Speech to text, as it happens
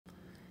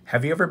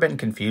Have you ever been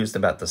confused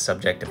about the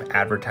subject of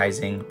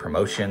advertising,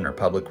 promotion, or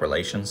public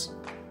relations?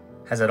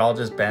 Has it all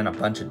just been a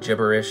bunch of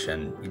gibberish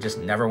and you just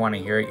never want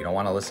to hear it, you don't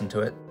want to listen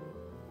to it?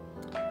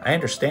 I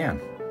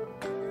understand.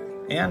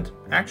 And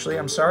actually,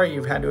 I'm sorry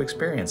you've had to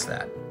experience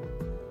that.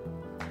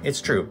 It's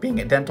true,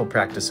 being a dental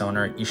practice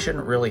owner, you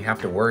shouldn't really have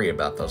to worry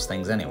about those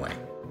things anyway.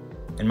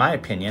 In my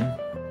opinion,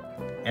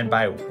 and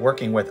by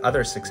working with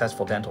other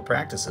successful dental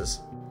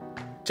practices,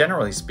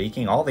 generally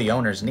speaking, all the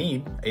owners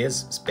need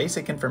is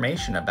basic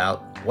information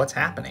about what's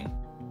happening,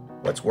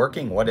 what's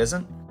working, what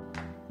isn't,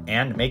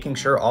 and making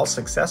sure all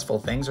successful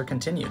things are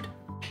continued.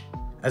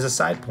 As a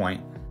side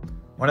point,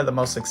 one of the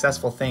most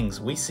successful things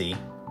we see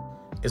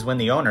is when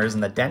the owners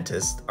and the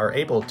dentist are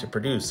able to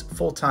produce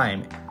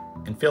full-time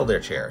and fill their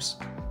chairs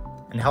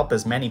and help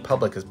as many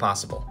public as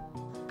possible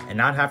and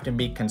not have to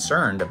be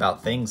concerned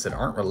about things that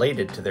aren't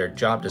related to their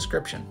job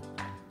description,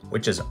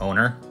 which is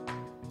owner,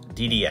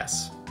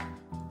 DDS.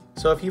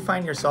 So if you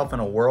find yourself in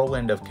a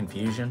whirlwind of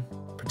confusion,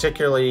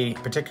 particularly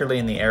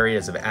in the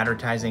areas of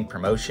advertising,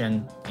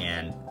 promotion,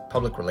 and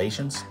public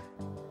relations,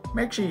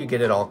 make sure you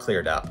get it all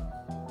cleared up.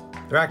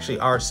 There actually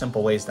are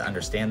simple ways to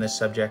understand this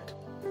subject,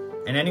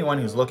 and anyone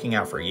who's looking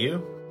out for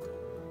you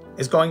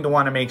is going to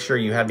want to make sure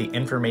you have the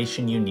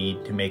information you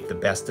need to make the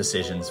best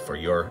decisions for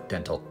your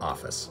dental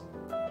office.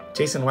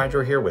 Jason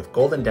Wydrow here with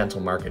Golden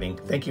Dental Marketing.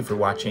 Thank you for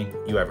watching.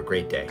 You have a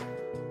great day.